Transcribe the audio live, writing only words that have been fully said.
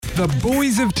The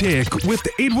Boys of Tech with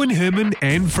Edwin Herman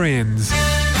and friends.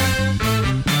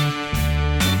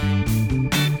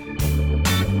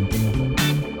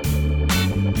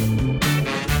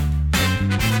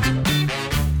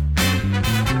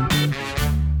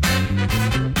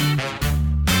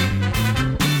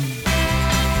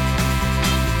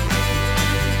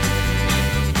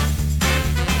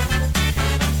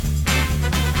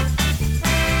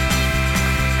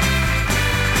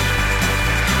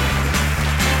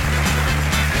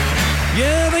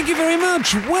 Thank you very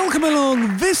much. Welcome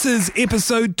along. This is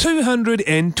episode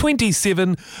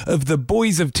 227 of The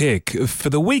Boys of Tech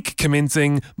for the week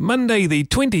commencing Monday the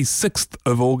 26th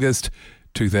of August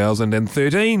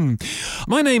 2013.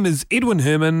 My name is Edwin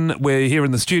Herman. We're here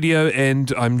in the studio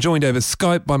and I'm joined over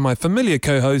Skype by my familiar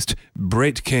co-host,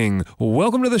 Brett King.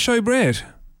 Welcome to the show, Brett.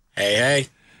 Hey.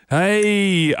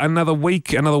 Hey, another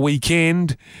week, another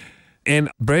weekend. And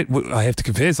Brett, I have to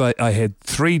confess, I had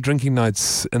 3 drinking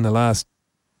nights in the last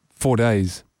 4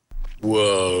 days.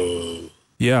 Whoa.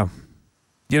 Yeah.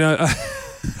 You know,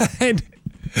 and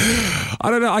I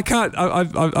don't know, I can't,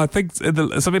 I think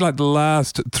something like the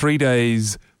last 3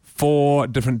 days, 4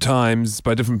 different times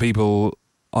by different people,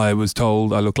 I was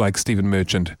told I look like Stephen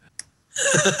Merchant.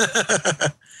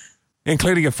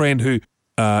 Including a friend who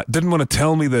didn't want to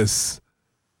tell me this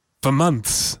for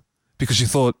months because she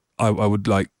thought I would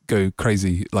like go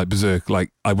crazy, like berserk,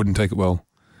 like I wouldn't take it well.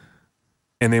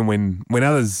 And then when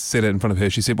others said it in front of her,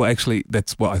 she said, well, actually,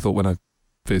 that's what I thought when I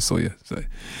first saw you. So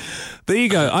there you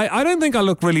go. I don't think I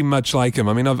look really much like him.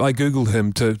 I mean, I Googled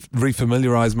him to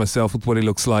refamiliarize myself with what he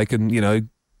looks like and, you know,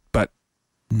 but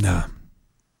nah,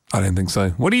 I don't think so.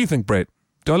 What do you think, Brett?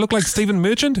 Do I look like Stephen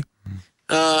Merchant?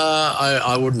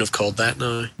 I wouldn't have called that,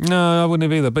 no. No, I wouldn't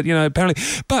have either. But, you know, apparently.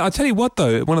 But I tell you what,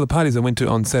 though, one of the parties I went to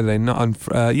on Saturday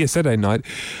night,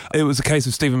 it was a case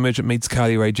of Stephen Merchant meets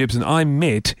Carly Rae Jepsen. I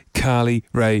met Carly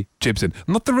Rae Jepsen.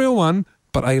 Not the real one,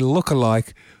 but a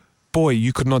lookalike. Boy,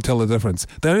 you could not tell the difference.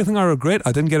 The only thing I regret,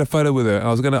 I didn't get a photo with her.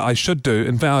 I should do.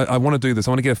 In fact, I want to do this.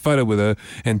 I want to get a photo with her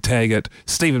and tag it,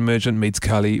 Stephen Merchant meets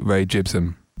Carly Rae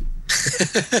Jepsen.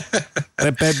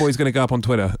 That bad boy's going to go up on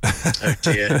Twitter. Oh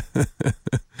dear!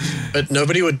 But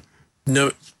nobody would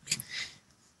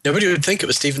think it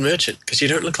was Stephen Merchant because you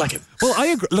don't look like him. Well,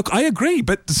 I agree,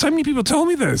 but so many people told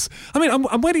me this. I mean,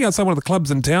 I'm waiting outside one of the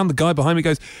clubs in town. The guy behind me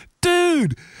goes,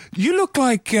 "Dude, you look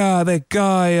like that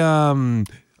guy,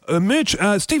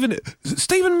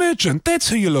 Stephen Merchant. That's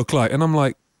who you look like." And I'm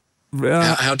like,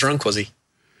 how drunk was he?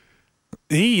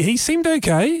 He seemed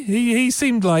okay. He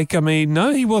seemed like, I mean,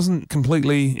 no, he wasn't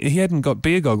completely, he hadn't got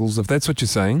beer goggles, if that's what you're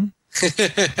saying.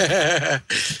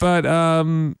 But,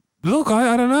 look,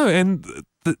 I don't know. And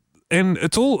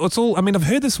it's all, I mean, I've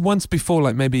heard this once before,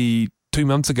 like maybe 2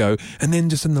 months ago. And then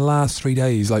just in the last 3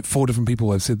 days, like 4 different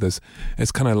people have said this.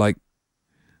 It's kind of like,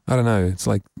 I don't know. It's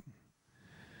like,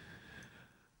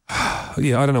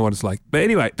 yeah, I don't know what it's like. But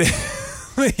anyway,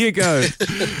 there you go.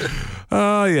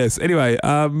 Oh, yes. Anyway,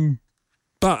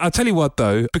 but I'll tell you what,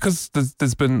 though, because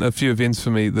there's been a few events for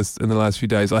me in the last few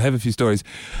days. I have a few stories.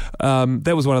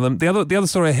 That was one of them. The other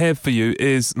story I have for you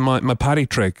is my party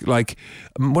trick. Like,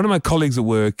 one of my colleagues at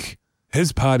work,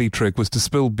 his party trick was to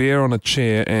spill beer on a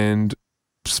chair and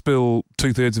spill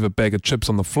 2/3 of a bag of chips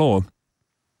on the floor.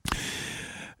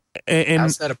 And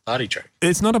how's that a party trick?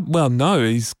 It's not no,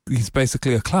 he's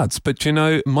basically a klutz. But, you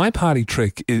know, my party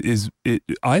trick is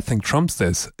I think trumps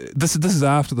this. This is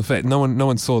after the fact. No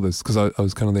one saw this because I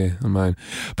was kind of there on my own.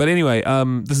 But anyway,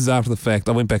 this is after the fact.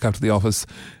 I went back up to the office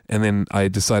and then I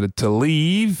decided to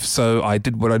leave. So I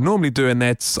did what I normally do, and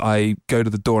that's I go to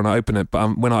the door and I open it.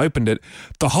 But when I opened it,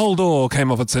 the whole door came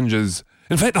off its hinges.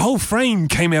 In fact, the whole frame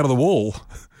came out of the wall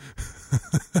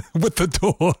with the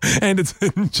door and its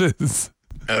hinges.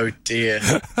 Oh dear.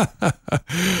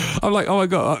 I'm like, oh my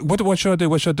God, what should I do?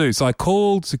 What should I do? So I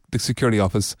called the security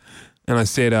office and I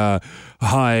said,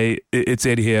 hi, it's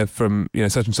Ed here from, you know,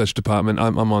 such and such department.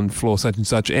 I'm on floor such and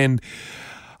such. And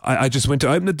I just went to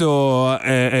open the door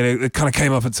and it kind of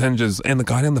came off its hinges. And the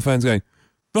guy down the phone's going,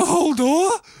 the whole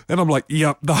door? And I'm like,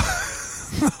 yep, the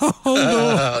whole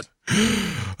door.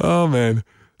 Oh man.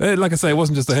 Like I say, it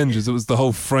wasn't just the hinges. It was the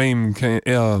whole frame.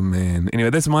 Oh man.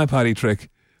 Anyway, that's my party trick.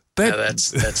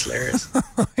 That's hilarious.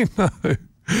 I know.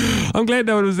 I'm glad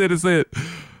no one was there to see it.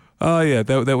 Oh yeah,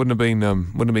 that wouldn't have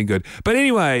been good. But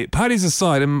anyway, parties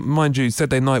aside, and mind you,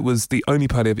 Saturday night was the only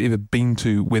party I've ever been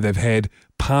to where they've had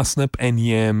parsnip and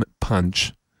yam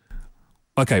punch.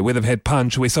 Okay, where they've had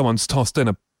punch, where someone's tossed in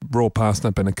a raw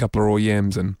parsnip and a couple of raw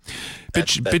yams, and that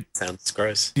sounds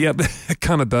gross. Yeah, it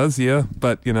kind of does. Yeah,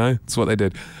 but you know, it's what they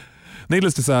did.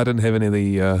 Needless to say, I didn't have any of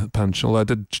the punch, although I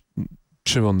did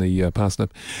chew on the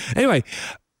parsnip. Anyway,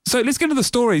 So let's get to the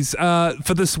stories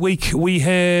for this week. We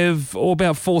have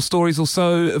about 4 stories or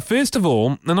so. First of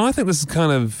all, and I think this is kind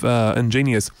of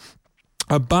ingenious,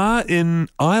 a bar in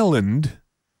Ireland.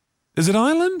 Is it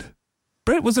Ireland?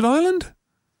 Brett, was it Ireland?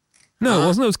 No, it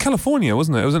wasn't. It was California,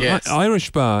 wasn't it? It was an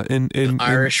Irish bar in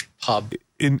Irish pub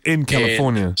in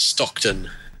California. In Stockton,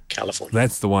 California.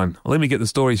 That's the one. Let me get the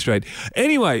story straight.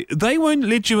 Anyway, they won't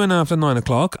let you in after 9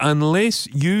 o'clock unless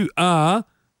you are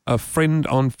a friend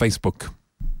on Facebook.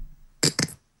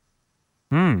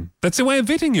 That's their way of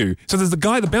vetting you. So there's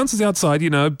the bouncer's outside,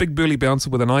 big burly bouncer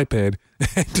with an iPad.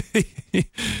 And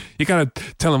you kind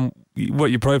of tell him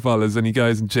what your profile is, and he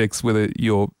goes and checks whether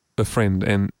you're a friend.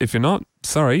 And if you're not,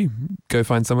 sorry, go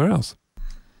find somewhere else.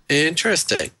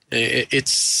 Interesting.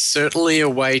 It's certainly a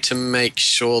way to make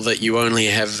sure that you only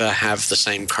have the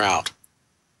same crowd.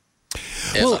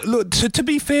 Ever. Well, look, to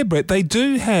be fair, Brett, they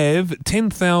do have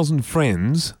 10,000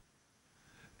 friends.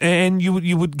 And you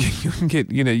can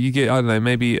get, you get, I don't know,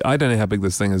 maybe, I don't know how big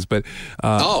this thing is, but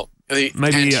maybe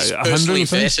and he's 100 personally or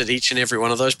so. vetted each and every one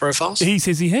of those profiles? He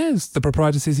says he has. The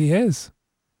proprietor says he has.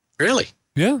 Really?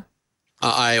 Yeah.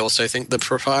 I also think the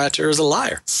proprietor is a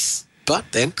liar. But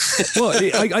then... Well,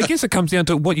 I guess it comes down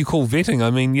to what you call vetting.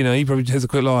 I mean, he probably has a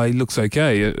quick lie, he looks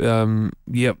okay. Yep,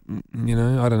 I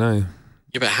don't know.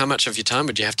 Yeah, but how much of your time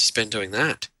would you have to spend doing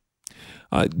that?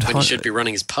 When you should be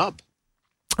running his pub?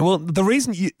 Well, the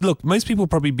reason, look, most people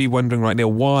probably be wondering right now,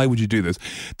 why would you do this?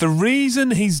 The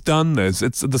reason he's done this,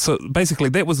 basically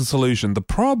that was the solution. The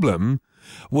problem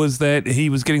was that he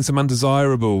was getting some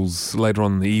undesirables later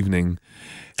on in the evening.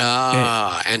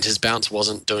 And his bounce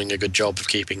wasn't doing a good job of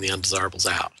keeping the undesirables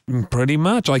out. Pretty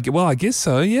much. I guess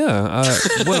so, yeah.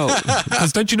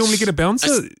 Because don't you normally get a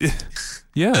bouncer?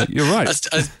 Yeah, you're right.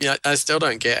 I still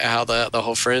don't get how the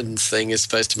whole friends thing is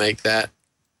supposed to make that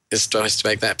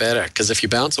better, because if your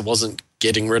bouncer wasn't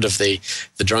getting rid of the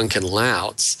drunken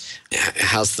louts,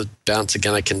 how's the bouncer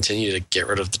going to continue to get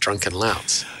rid of the drunken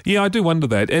louts? Yeah, I do wonder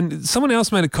that. And someone else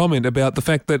made a comment about the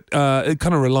fact that it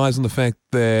kind of relies on the fact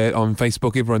that on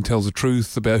Facebook everyone tells the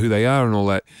truth about who they are and all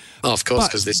that. Oh, of course,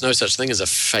 because there's no such thing as a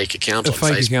fake account on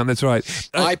Facebook. A fake account, that's right.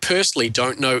 I personally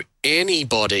don't know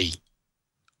anybody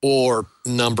or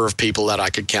number of people that I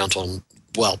could count on,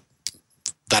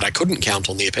 that I couldn't count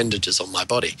on the appendages on my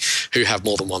body who have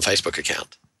more than one Facebook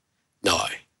account. No.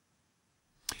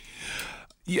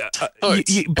 Yeah,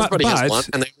 everybody has one,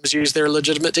 and they always use their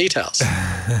legitimate details.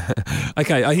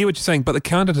 Okay, I hear what you're saying, but the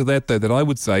counter to that, though, that I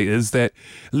would say is that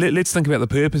let's think about the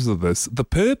purpose of this. The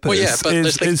purpose let's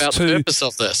think about the purpose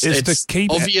of this. It's to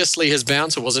keep obviously his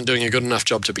bouncer wasn't doing a good enough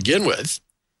job to begin with.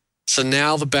 So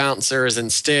now the bouncer is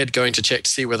instead going to check to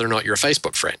see whether or not you're a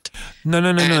Facebook friend. No.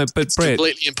 But it's Brett,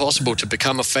 completely impossible to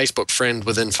become a Facebook friend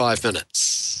within 5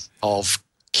 minutes of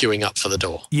queuing up for the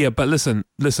door. Yeah, but listen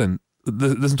to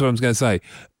what I'm going to say.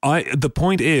 The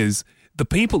point is, the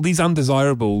people, these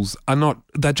undesirables are not,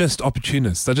 they're just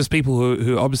opportunists. They're just people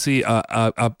who obviously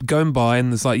are going by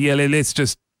and it's like, yeah,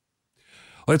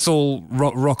 let's all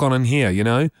rock on in here,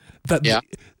 Yeah.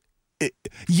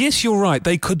 Yes, you're right.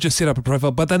 They could just set up a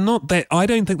profile, but they're not that. I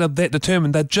don't think they're that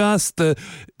determined. They're just the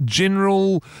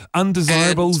general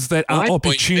undesirables that are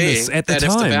opportunists at the time.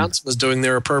 If the bouncer was doing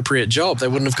their appropriate job, they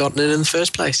wouldn't have gotten in the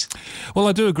first place. Well,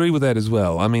 I do agree with that as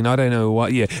well. I mean, I don't know why.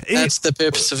 Yeah, that's the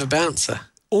purpose of a bouncer.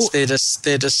 They're to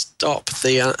stop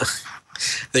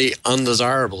the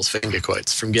undesirables, finger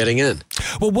quotes, from getting in.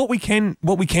 Well, what we can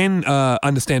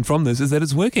understand from this is that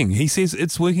it's working. He says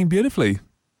it's working beautifully.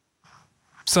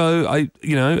 So I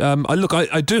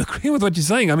do agree with what you're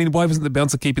saying. I mean, why wasn't the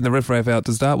bouncer keeping the riffraff out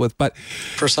to start with? But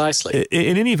precisely.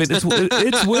 In any event, it's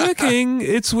working.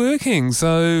 It's working.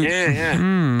 So yeah.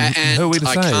 And who are we to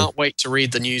say? I can't wait to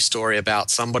read the news story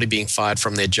about somebody being fired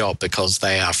from their job because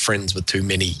they are friends with too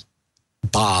many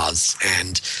bars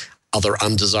and other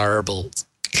undesirable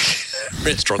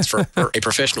restaurants for a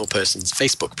professional person's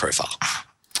Facebook profile.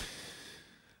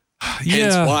 Yeah.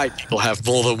 Hence why people have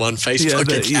more than one Facebook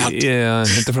account. Yeah, a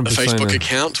different persona. Facebook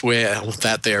account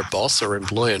that their boss or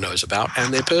employer knows about,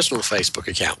 and their personal Facebook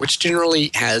account, which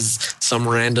generally has some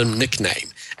random nickname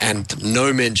and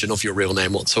no mention of your real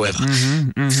name whatsoever.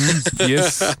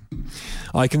 Yes.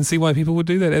 I can see why people would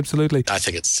do that, absolutely. I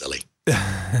think it's silly.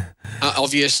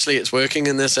 Obviously, it's working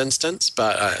in this instance,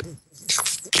 but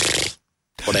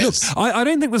whatever. Look, I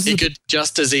don't think this is... You could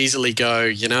just as easily go,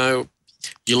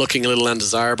 you're looking a little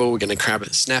undesirable. We're going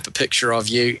to snap a picture of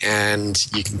you and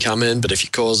you can come in. But if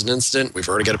you cause an incident, we've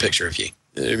already got a picture of you.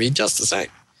 It'd be just the same.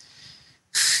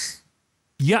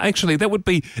 Yeah, actually, that would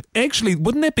be... Actually,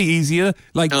 wouldn't that be easier?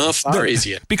 Like far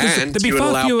easier. Because and there'd be you would far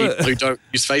allow fewer... people who don't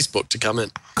use Facebook to come in.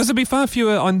 Because there'd be far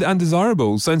fewer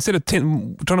undesirables. So instead of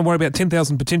trying to worry about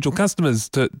 10,000 potential customers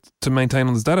to maintain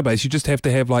on this database, you just have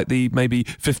to have like the maybe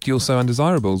 50 or so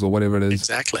undesirables or whatever it is.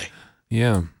 Exactly.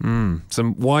 Yeah,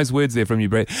 some wise words there from you,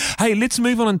 Brett. Hey, let's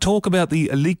move on and talk about the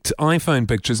leaked iPhone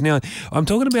pictures. Now, I'm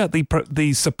talking about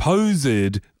the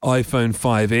supposed iPhone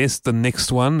 5S, the next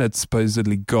one. It's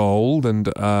supposedly gold, and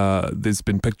there's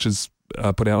been pictures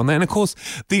put out on that. And, of course,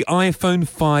 the iPhone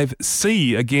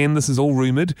 5C. Again, this is all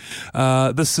rumoured.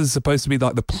 This is supposed to be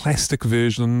like the plastic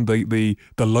version, the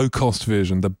low-cost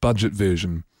version, the budget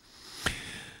version.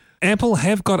 Apple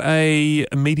have got a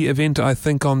media event, I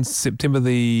think, on September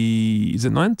is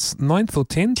it 9th or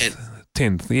 10th?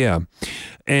 10th, yeah.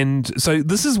 And so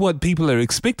this is what people are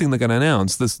expecting they're going to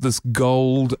announce, this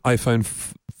gold iPhone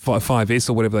 5S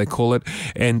or whatever they call it,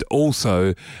 and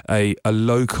also a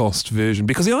low-cost version.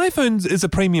 Because the iPhone is a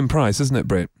premium price, isn't it,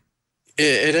 Brett?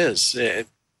 It is.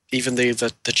 Even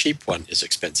the cheap one is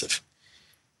expensive.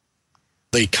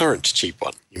 The current cheap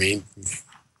one, you mean?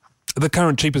 The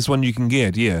current cheapest one you can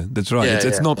get, yeah, that's right.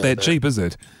 It's not that cheap, is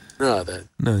it? No,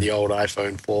 the old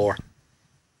iPhone 4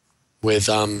 with,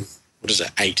 what is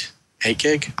it, 8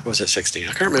 gig? Or was it 16? I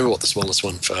can't remember what the smallest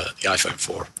one for the iPhone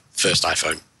 4, first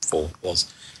iPhone 4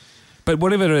 was. But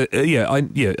whatever, I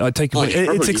take it. Oh, you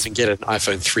probably even get an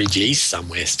iPhone 3G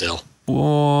somewhere still.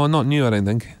 Oh, not new, I don't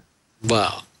think.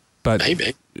 Well, but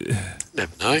maybe.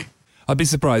 Never know. I'd be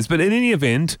surprised. But in any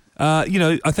event,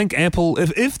 I think Apple,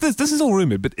 if this is all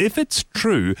rumoured, but if it's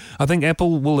true, I think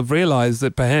Apple will have realised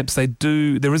that perhaps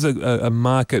there is a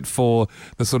market for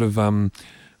the sort of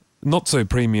not so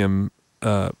premium,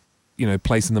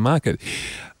 place in the market.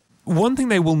 One thing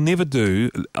they will never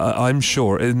do, I'm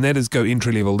sure, and that is go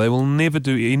entry level. They will never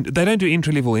do. They don't do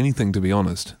entry level anything, to be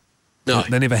honest. No,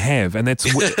 they never have, and that's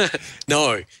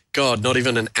no. God, not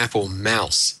even an Apple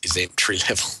mouse is entry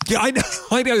level. Yeah, I know.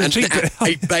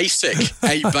 A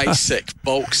basic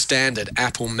bulk standard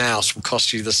Apple mouse will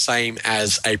cost you the same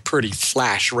as a pretty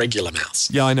flash regular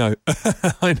mouse. Yeah, I know.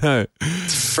 I know.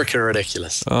 It's freaking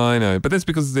ridiculous. I know, but that's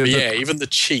because even the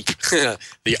cheap,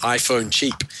 the iPhone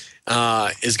cheap,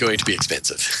 is going to be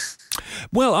expensive.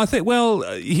 Well, I think. Well,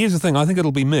 here's the thing. I think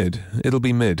it'll be mid. It'll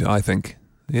be mid. I think.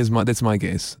 That's my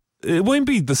guess. It won't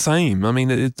be the same. I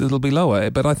mean, it'll be lower,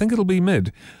 but I think it'll be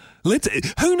mid.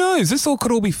 Who knows? This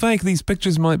could all be fake. These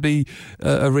pictures might be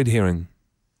a red herring.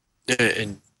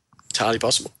 Entirely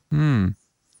possible.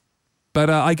 But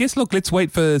I guess, look, let's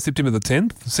wait for September the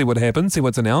 10th, see what happens, see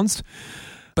what's announced.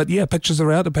 But yeah, pictures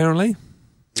are out apparently.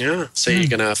 Yeah, so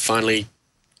you're going to finally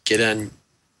get a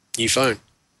new phone.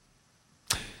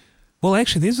 Well,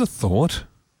 actually, there's a thought.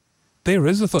 There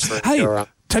is a thought. So hey,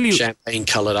 tell you...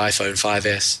 Champagne-coloured iPhone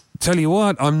 5S. Tell you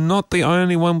what, I'm not the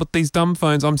only one with these dumb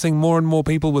phones. I'm seeing more and more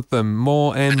people with them.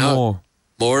 More and more.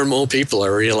 More and more people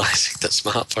are realising that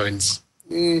smartphones...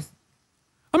 I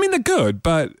mean, they're good,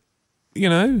 but,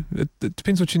 it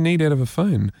depends what you need out of a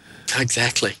phone.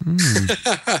 Exactly.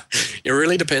 It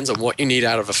really depends on what you need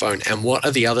out of a phone and what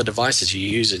are the other devices you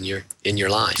use in your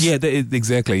life. Yeah,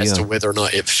 exactly. As to whether or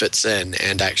not it fits in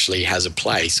and actually has a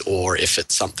place, or if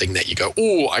it's something that you go,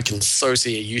 oh, I can so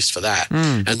see a use for that.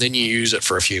 And then you use it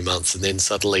for a few months, and then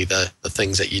suddenly the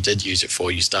things that you did use it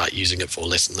for, you start using it for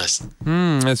less and less.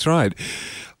 That's right.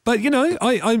 But,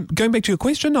 I'm going back to your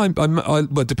question, well,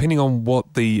 depending on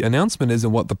what the announcement is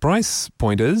and what the price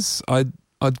point is, I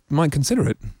might consider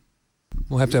it.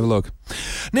 We'll have to have a look.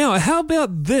 Now, how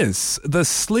about this? The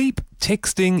sleep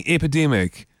texting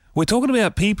epidemic. We're talking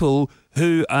about people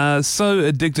who are so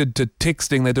addicted to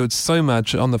texting, they do it so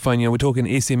much on the phone, we're talking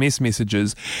SMS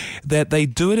messages, that they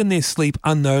do it in their sleep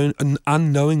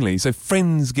unknowingly. So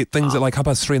friends get things at like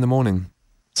 3:30 in the morning.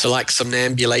 So like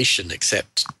somnambulation,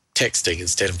 except texting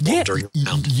instead of wandering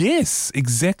around. Yes,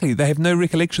 exactly. They have no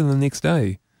recollection the next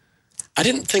day. I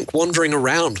didn't think wandering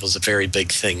around was a very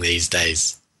big thing these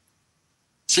days.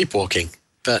 Sleepwalking,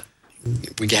 but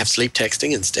we have sleep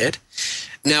texting instead.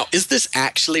 Now, is this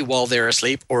actually while they're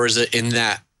asleep, or is it in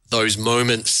those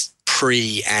moments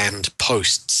pre and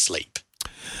post sleep?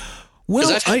 Well,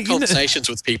 because I've had conversations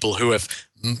with people who have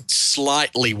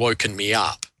slightly woken me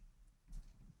up,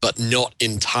 but not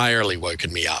entirely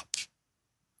woken me up,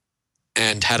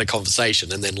 and had a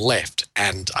conversation and then left,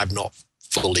 and I've not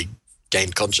fully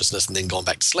gained consciousness and then gone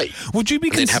back to sleep. Would you be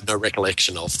and then have no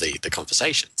recollection of the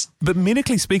conversations? But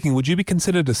medically speaking, would you be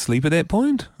considered asleep at that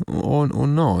point or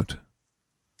not?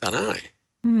 Don't know.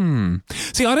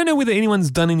 See, I don't know whether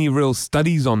anyone's done any real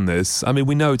studies on this. I mean,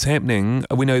 we know it's happening.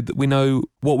 We know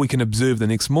what we can observe the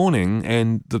next morning,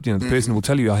 and the person will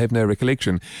tell you, I have no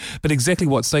recollection. But exactly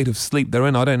what state of sleep they're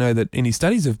in, I don't know that any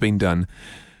studies have been done.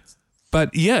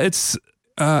 But yeah, it's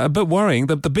a bit worrying.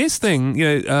 The best thing,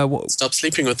 stop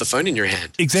sleeping with the phone in your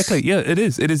hand. Exactly. Yeah, it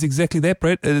is. It is exactly that,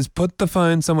 Brett. It is put the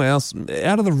phone somewhere else,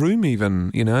 out of the room,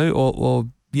 even. Or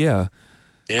yeah.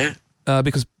 Yeah.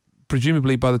 Because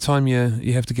presumably by the time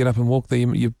you have to get up and walk there,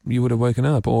 you would have woken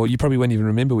up, or you probably won't even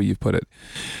remember where you've put it.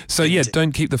 So yeah,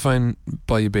 don't keep the phone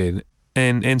by your bed.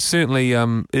 And certainly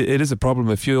it is a problem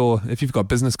if you've got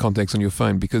business contacts on your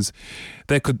phone, because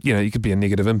that could you could be a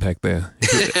negative impact there.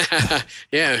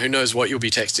 Yeah, who knows what you'll be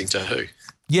texting to who.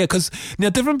 Yeah, because now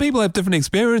different people have different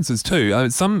experiences too.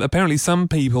 Some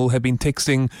people have been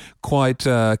texting quite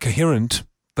coherent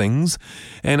things,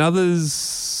 and others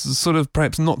sort of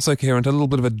perhaps not so coherent, a little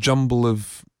bit of a jumble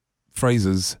of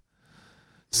phrases.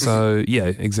 So yeah,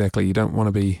 exactly. You don't want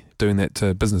to be doing that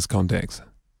to business contacts.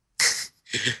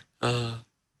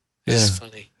 It's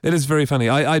funny. It is very funny.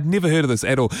 I'd never heard of this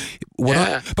at all.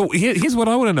 But here's what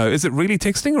I want to know. Is it really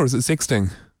texting or is it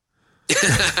sexting?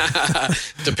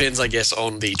 Depends, I guess,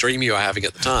 on the dream you were having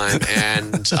at the time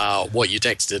and what you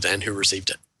texted and who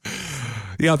received it.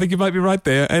 Yeah, I think you might be right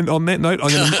there. And on that note,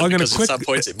 I'm going to because at some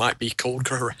points it might be called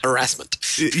harassment.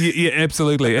 Yeah,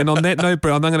 absolutely. And on that note,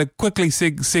 Brett, I'm going to quickly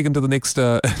seg into the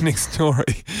next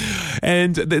story.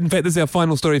 And in fact, this is our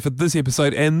final story for this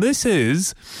episode. And this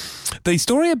is the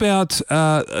story about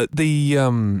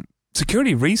the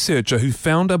security researcher who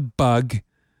found a bug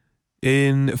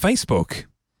in Facebook.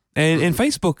 And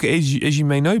Facebook, as you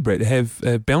may know, Brett,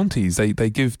 have bounties. They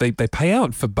pay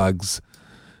out for bugs,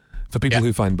 for people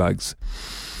who find bugs.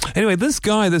 Anyway, this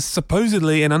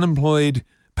supposedly an unemployed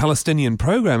Palestinian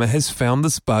programmer has found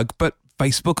this bug, but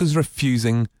Facebook is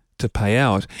refusing to pay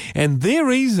out. And their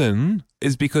reason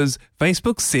is because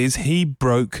Facebook says he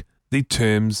broke the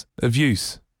terms of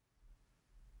use.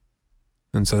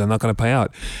 And so they're not going to pay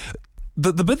out.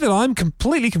 The bit that I'm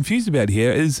completely confused about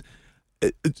here is,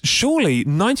 surely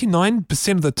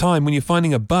 99% of the time when you're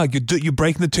finding a bug, you're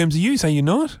breaking the terms of use, are you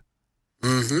not?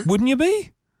 Mm-hmm. Wouldn't you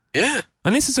be? Yeah.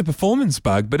 Unless it's a performance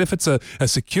bug, but if it's a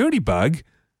security bug,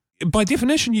 by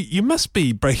definition, you must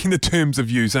be breaking the terms of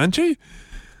use, aren't you?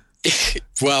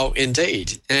 Well,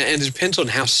 indeed. And it depends on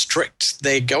how strict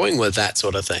they're going with that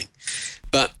sort of thing.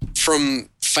 But from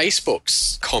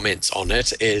Facebook's comments on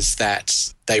it is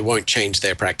that they won't change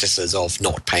their practices of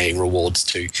not paying rewards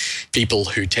to people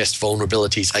who test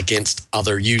vulnerabilities against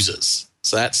other users.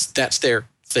 So that's their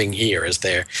thing here, is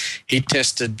he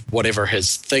tested whatever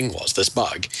his thing was, this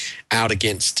bug, out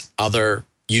against other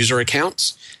user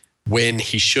accounts when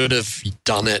he should have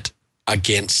done it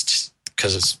against,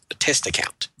 because it's a test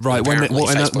account. Right. Apparently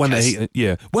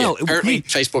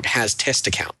Facebook has test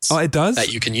accounts. Oh, it does?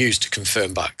 That you can use to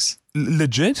confirm bugs.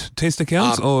 Legit test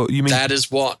accounts, or you mean that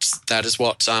is what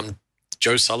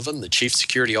Joe Sullivan, the chief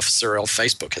security officer of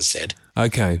Facebook, has said.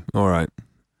 Okay, all right.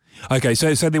 Okay,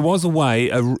 so there was a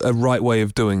right way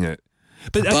of doing it,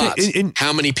 but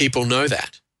how many people know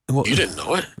that? You didn't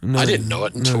know it. No, I didn't know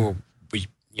it until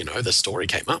the story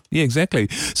came up. Yeah, exactly.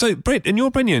 So, Brett, in your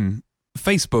opinion,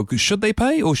 Facebook, should they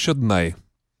pay or shouldn't they?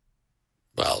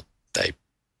 Well, they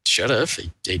should have.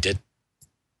 He did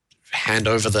hand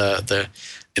over the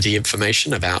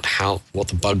information about what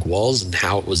the bug was and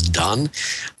how it was done,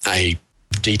 a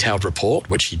detailed report,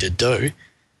 which he did do.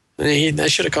 They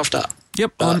should have coughed up.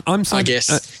 Yep, I'm saying, I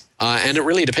guess, and it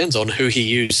really depends on who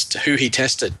he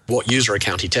tested, what user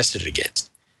account he tested it against.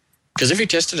 Because if he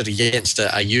tested it against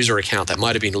a user account that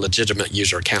might have been a legitimate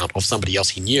user account of somebody else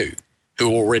he knew, who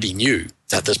already knew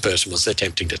that this person was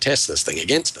attempting to test this thing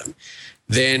against him,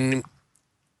 then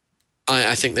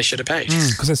I think they should have paid.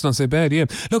 Because that's not so bad, yeah.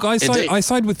 Look, I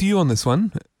side with you on this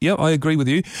one. Yep, I agree with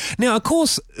you. Now, of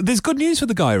course, there's good news for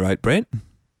the guy, right, Brett?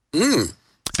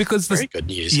 Because very good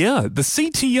news. Yeah, the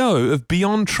CTO of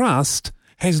Beyond Trust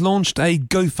has launched a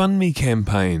GoFundMe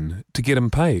campaign to get him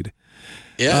paid.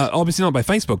 Yeah, obviously not by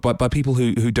Facebook, but by people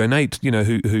who donate,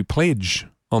 who pledge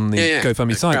on the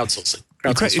GoFundMe site. Crowdsourcing.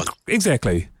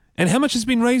 Exactly. And how much has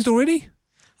been raised already?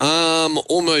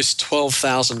 Almost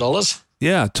 $12,000.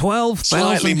 Yeah, $12,000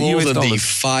 Slightly more US than dollars. the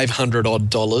 $500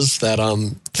 odd that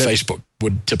Facebook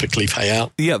would typically pay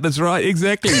out. Yeah, that's right,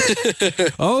 exactly.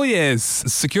 Oh yes,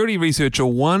 security researcher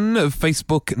 1,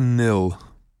 Facebook 0.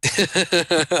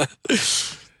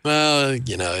 Well,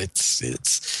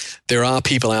 it's there are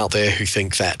people out there who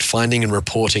think that finding and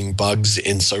reporting bugs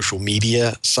in social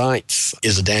media sites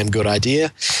is a damn good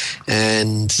idea,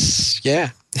 and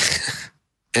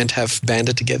and have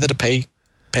banded together to pay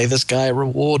this guy a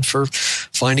reward for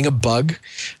finding a bug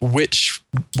which,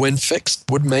 when fixed,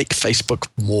 would make Facebook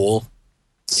more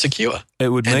secure. It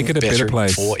would make it a better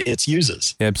place for its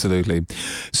users. Absolutely.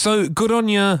 So good on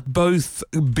you, both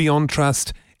Beyond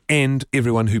Trust and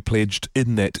everyone who pledged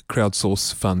in that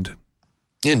crowdsource fund.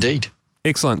 Indeed.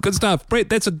 Excellent. Good stuff. Brett,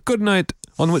 that's a good note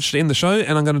on which to end the show,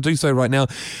 and I'm going to do so right now.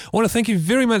 I want to thank you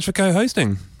very much for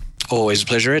co-hosting. Always a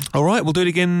pleasure, Ed. All right, we'll do it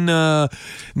again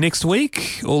next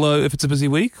week, although if it's a busy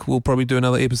week, we'll probably do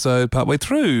another episode partway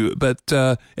through. But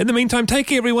in the meantime, take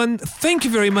care, everyone. Thank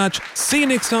you very much. See you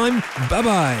next time.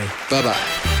 Bye-bye.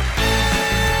 Bye-bye.